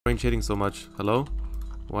Range shading so much? Hello?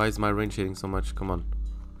 Why is my range shading so much? Come on.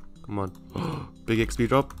 Come on. Big XP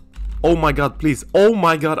drop. Oh my god, please. Oh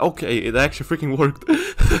my god. Okay, it actually freaking worked.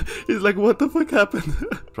 He's like, what the fuck happened?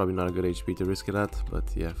 Probably not a good HP to risk it at, but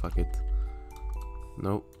yeah, fuck it.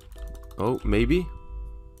 No. Oh, maybe?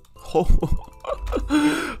 Oh.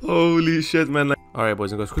 Holy shit, man. Alright,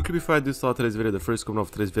 boys and girls, quickly before I do start today's video, the first comment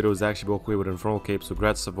of today's video is actually walk away with an infernal cape, so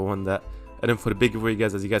congrats if I won that. And then for the big giveaway,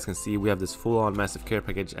 guys, as you guys can see, we have this full-on massive care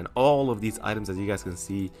package, and all of these items, as you guys can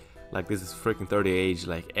see, like this is freaking 30 age,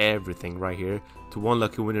 like everything right here. To one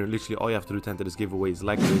lucky winner, literally all you have to do to enter this giveaway is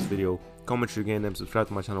like this video, comment your game name, subscribe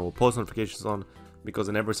to my channel, post notifications on, because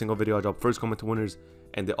in every single video I drop first comment to winners,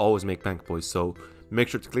 and they always make bank, boys. So make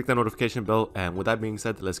sure to click that notification bell. And with that being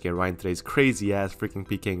said, let's get right into today's crazy ass freaking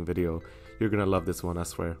PKing video. You're gonna love this one, I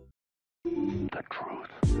swear. The truth.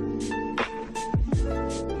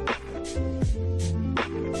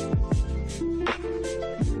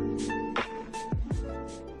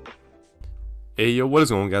 Hey yo, what is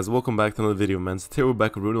going on, guys? Welcome back to another video, man. So today we're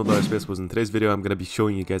back with RuneWild RSPS. In today's video I'm gonna be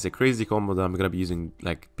showing you guys a crazy combo that I'm gonna be using,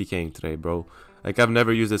 like, PKing today, bro. Like, I've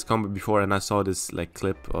never used this combo before, and I saw this like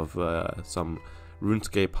clip of some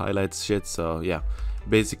RuneScape highlights shit. So yeah,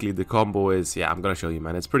 basically the combo is, yeah, I'm gonna show you,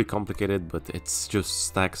 man. It's pretty complicated, but it's just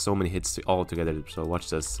stacks so many hits all together. So watch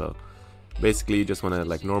this. So basically you just want to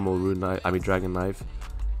like normal dragon knife,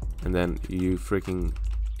 and then you freaking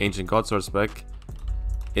ancient god sword spec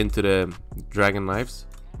into the dragon knives.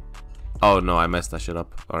 Oh no, I messed that shit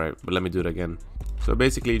up. Alright, but let me do it again. So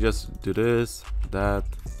basically just do this, that,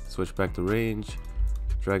 switch back to range,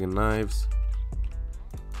 dragon knives,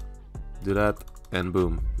 do that, and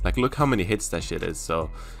boom. Like, look how many hits that shit is. So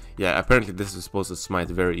yeah, apparently this is supposed to smite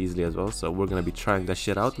very easily as well, so we're gonna be trying that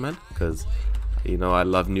shit out, man, because you know I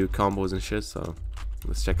love new combos and shit. So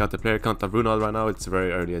let's check out the player count of RuneWild right now. It's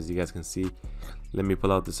very early, as you guys can see. Let me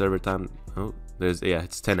pull out the server time. Oh, yeah,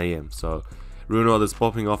 it's 10 AM. So RuneWild is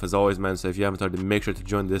popping off as always, man. So if you haven't started, make sure to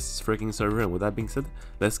join this freaking server. And with that being said,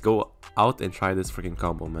 let's go out and try this freaking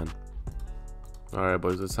combo, man. Alright,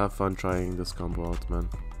 boys, let's have fun trying this combo out, man.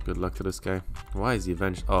 Good luck to this guy. Why is he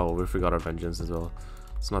avenged? Oh, we forgot our vengeance as well.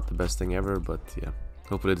 It's not the best thing ever, but yeah,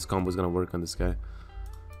 hopefully this combo is gonna work on this guy.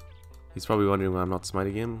 He's probably wondering why I'm not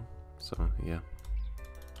smiting him, so yeah,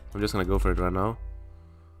 I'm just gonna go for it right now.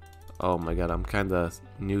 Oh my god, I'm kinda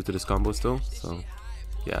new to this combo still, so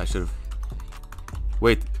yeah, I should've...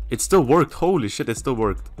 Wait, it still worked! Holy shit, it still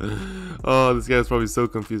worked! Oh, this guy is probably so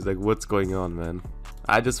confused, like, what's going on, man?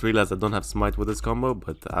 I just realized I don't have smite with this combo,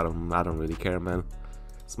 but I don't really care, man.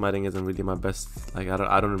 Smiting isn't really my best, like,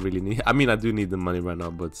 I don't really need... I mean, I do need the money right now,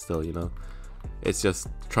 but still, you know, it's just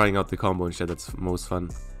trying out the combo and shit that's most fun.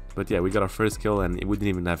 But yeah, we got our first kill, and we didn't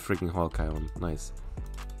even have freaking Hawkeye on. Nice.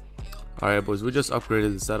 Alright, boys, we just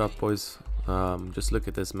upgraded the setup, boys. Just look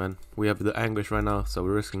at this, man. We have the Anguish right now, so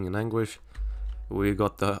we're risking an Anguish. We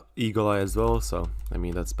got the Eagle Eye as well, so I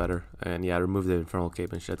mean that's better. And yeah, I removed the Infernal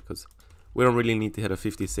Cape and shit, because we don't really need to hit a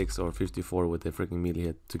 56 or 54 with the freaking melee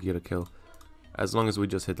hit to get a kill, as long as we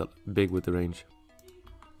just hit big with the range.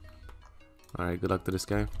 Alright, good luck to this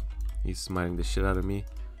guy. He's smiting the shit out of me.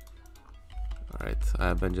 Alright, I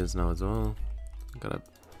have vengeance now as well. Alright,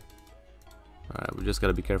 we just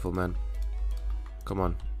gotta be careful, man. Come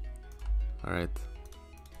on. Alright,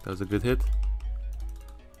 that was a good hit.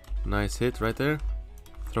 Nice hit right there.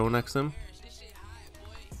 Throw next to him.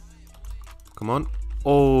 Come on.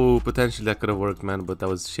 Oh, potentially that could have worked, man, but that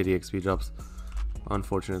was shitty XP drops.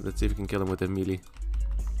 Unfortunate. Let's see if we can kill him with a melee.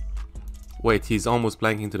 Wait, he's almost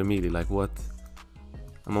planking to the melee. Like, what?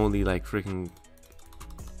 I'm only like freaking...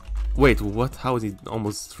 Wait, what? How is he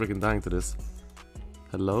almost freaking dying to this?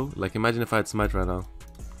 Hello? Like, imagine if I had smite right now.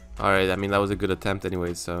 Alright, I mean, that was a good attempt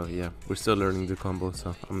anyway, so yeah, we're still learning the combo,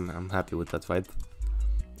 so I'm happy with that fight.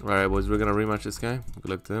 Alright, boys, we're gonna rematch this guy.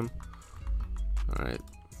 Good luck to him. Alright,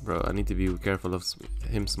 bro, I need to be careful of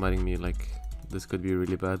him smiting me, like, this could be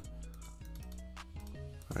really bad.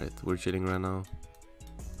 Alright, we're chilling right now.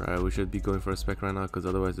 Alright, we should be going for a spec right now, because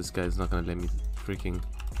otherwise this guy is not gonna let me freaking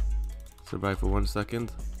survive for 1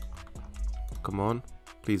 second. Come on,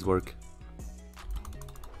 please work.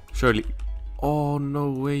 Surely. Oh,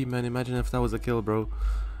 no way, man. Imagine if that was a kill, bro.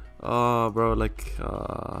 Oh, bro, like,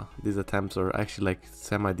 these attempts are actually, like,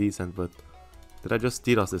 semi-decent, but... Did I just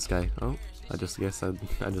DDoS this guy? Oh, I just guess I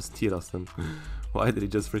just DDoSed him. Why did he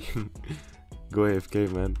just freaking go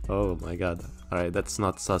AFK, man? Oh, my god. Alright, that's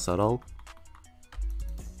not sus at all.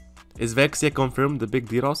 Is Vexia confirmed the big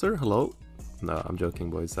DDoSer? Hello? No, I'm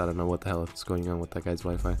joking, boys. I don't know what the hell is going on with that guy's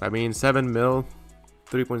Wi-Fi. I mean, 7 mil,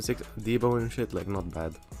 3.6 Debo and shit, like, not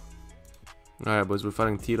bad. Alright, boys, we're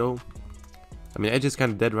fighting Tito. I mean, Edge is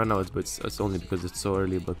kind of dead right now, but it's only because it's so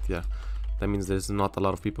early. But yeah, that means there's not a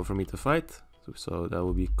lot of people for me to fight, so that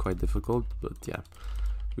will be quite difficult. But yeah,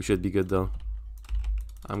 we should be good though.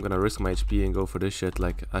 I'm gonna risk my HP and go for this shit.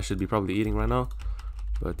 Like, I should be probably eating right now,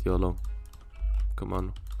 but YOLO. Come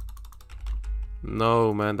on.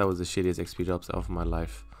 No, man, that was the shittiest XP drops of my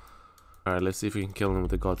life. Alright, let's see if we can kill him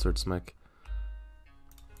with the God Sword smack.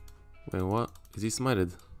 Wait, what? Is he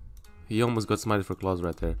smited? He almost got smited for claws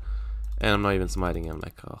right there. And I'm not even smiting him,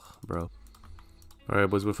 like, oh, bro. Alright,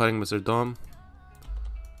 boys, we're fighting Mr. Dom.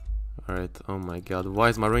 Alright, oh my god. Why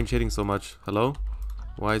is my range hitting so much? Hello?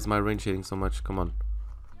 Why is my range hitting so much? Come on.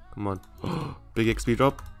 Come on. Big XP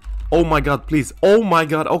drop. Oh my god, please. Oh my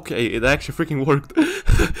god. Okay, it actually freaking worked.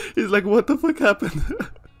 He's like, what the fuck happened?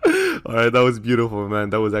 Alright, that was beautiful, man.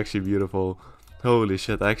 That was actually beautiful. Holy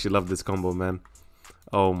shit, I actually love this combo, man.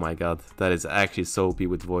 Oh my god, that is actually so OP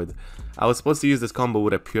with Void. I was supposed to use this combo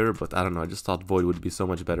with a Pure, but I don't know. I just thought Void would be so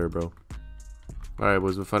much better, bro. Alright,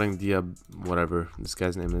 boys, we're fighting Dia, whatever this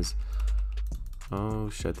guy's name is. Oh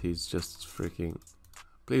shit, he's just freaking...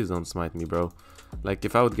 Please don't smite me, bro. Like,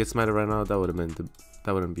 if I would get smited right now, that would have been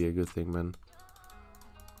that wouldn't be a good thing, man.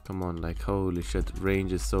 Come on, like, holy shit,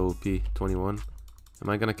 range is so OP. 21. Am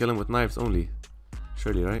I gonna kill him with knives only?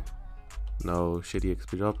 Surely, right? No, shitty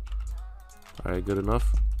XP drop. Alright, good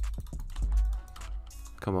enough.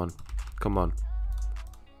 Come on, come on.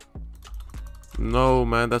 No,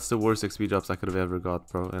 man, that's the worst XP drops I could have ever got,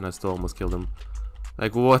 bro. And I still almost killed him.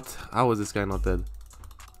 Like, what? How is this guy not dead?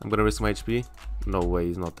 I'm gonna risk my HP. No way,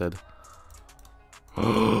 he's not dead.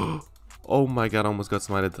 Oh my god, I almost got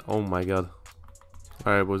smited. Oh my god.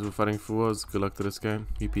 Alright, boys, we're fighting Fuwas. Good luck to this guy.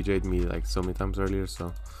 He PJ'd me like so many times earlier,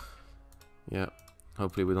 so yeah.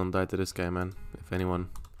 Hopefully we don't die to this guy, man. If anyone.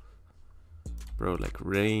 Bro, like,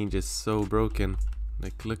 range is so broken.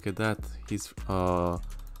 Like, look at that. He's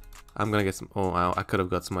I'm gonna get some. Oh, I could have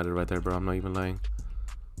got smited right there, bro. I'm not even lying.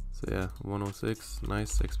 So yeah, 106.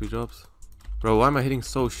 Nice XP drops. Bro, why am I hitting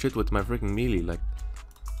so shit with my freaking melee? Like,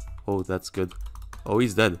 oh, that's good. Oh,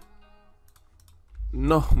 he's dead.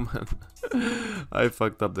 No, man. I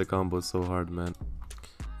fucked up the combo so hard, man.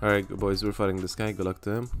 Alright, boys, we're fighting this guy. Good luck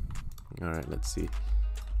to him. Alright, let's see.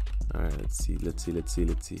 Alright, let's see.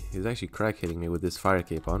 He's actually crack hitting me with this fire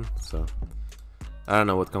cape on, so I don't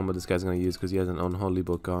know what combo this guy's gonna use because he has an unholy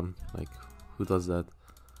book on. Like, who does that?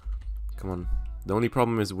 Come on. The only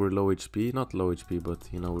problem is we're low HP. Not low HP, but,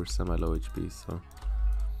 you know, we're semi-low HP, so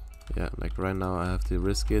yeah, like, right now I have to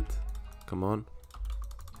risk it. Come on.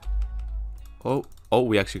 Oh,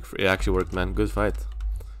 it actually worked, man. Good fight.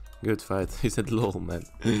 Good fight. He said lol, man.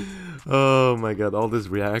 Oh my god, all these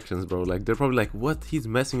reactions, bro. Like, they're probably like, what? He's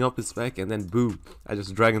messing up his spec, and then boom, I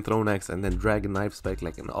just Dragon Throne Axe and then Dragon Knife spec,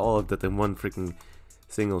 like, and all of that in one freaking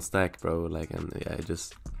single stack, bro. Like, and yeah, it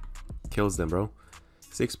just kills them, bro.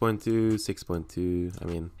 6.2, 6.2. I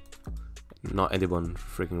mean, not anyone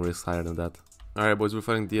freaking risks higher than that. Alright, boys, we're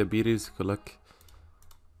fighting Diabetes. Good luck.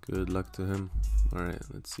 Good luck to him. Alright,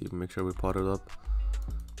 let's see. Make sure we pot it up.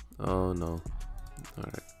 Oh no.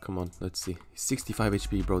 Alright, come on. Let's see. He's 65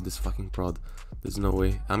 HP, bro. This fucking prod. There's no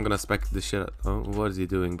way. I'm gonna spec this shit. Oh, what is he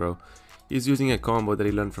doing, bro? He's using a combo that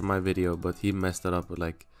he learned from my video, but he messed it up.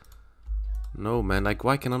 Like, no, man. Like,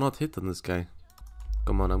 why can I not hit on this guy?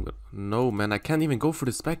 Come on, I'm gonna... No, man. I can't even go for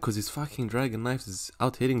the spec because his fucking Dragon Knives is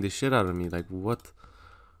out hitting the shit out of me. Like, what?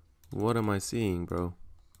 What am I seeing, bro?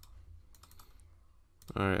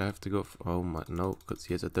 Alright, I have to go for, oh my, no, because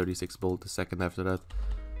he has a 36 bolt the second after that.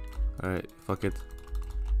 Alright, fuck it.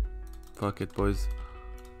 Fuck it, boys.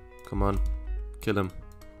 Come on. Kill him.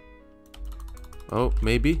 Oh,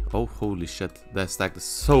 maybe? Oh, holy shit. That stack is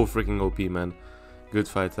so freaking OP, man. Good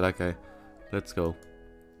fight to that guy. Let's go.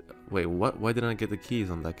 Wait, what? Why didn't I get the keys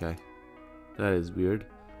on that guy? That is weird.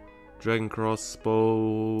 Dragon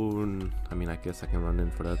Crossbow. I mean, I guess I can run in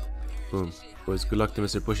for that. Boom. Boys, good luck to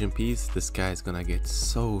Mr. Pushing Peace. This guy's gonna get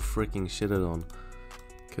so freaking shitted on.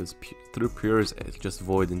 Because through Pures, it's just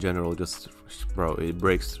Void in general. Just, bro, it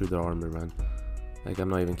breaks through the armor, man. Like, I'm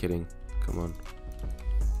not even kidding. Come on.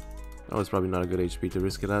 That was probably not a good HP to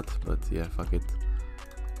risk it at. But yeah, fuck it.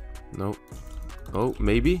 Nope. Oh,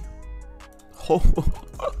 maybe? Oh.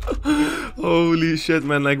 Holy shit,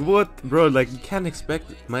 man. Like, what? Bro, like, you can't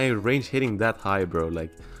expect my range hitting that high, bro.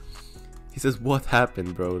 Like, he says, what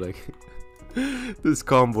happened, bro? Like, this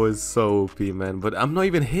combo is so OP, man. But I'm not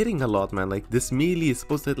even hitting a lot, man. Like, this melee is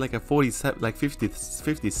supposed to hit like a 47, like 50,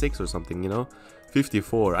 56 or something, you know?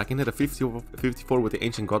 54. I can hit a 54 with the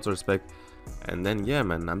Ancient Gods Respect. And then, yeah,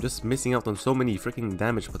 man, I'm just missing out on so many freaking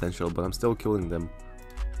damage potential, but I'm still killing them.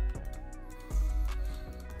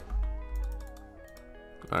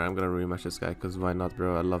 Alright, I'm gonna rematch this guy, because why not,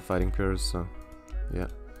 bro? I love fighting Pures, so Yeah.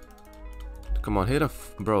 Come on, hit a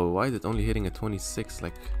bro. Why is it only hitting a 26?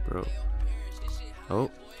 Like, bro.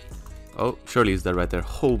 Oh. Oh, surely he's dead right there.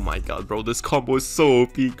 Oh my god, bro. This combo is so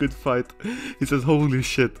OP. Good fight. He says, holy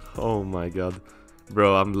shit. Oh my god.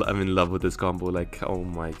 Bro, I'm in love with this combo. Like, oh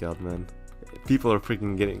my god, man. People are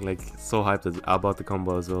freaking getting, like, so hyped about the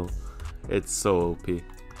combo as well. It's so OP.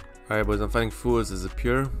 Alright, boys. I'm fighting Fuas as a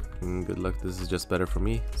pure. Good luck. This is just better for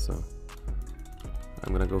me. So,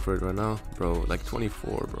 I'm gonna go for it right now. Bro, like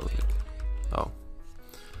 24, bro. Like, oh.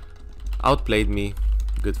 Outplayed me.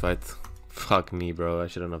 Good fight. Fuck me, bro. I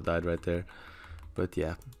shouldn't have died right there. But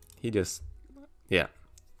yeah, he just... Yeah.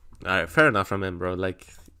 Alright, fair enough from him, bro. Like,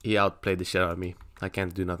 he outplayed the shit out of me. I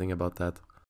can't do nothing about that.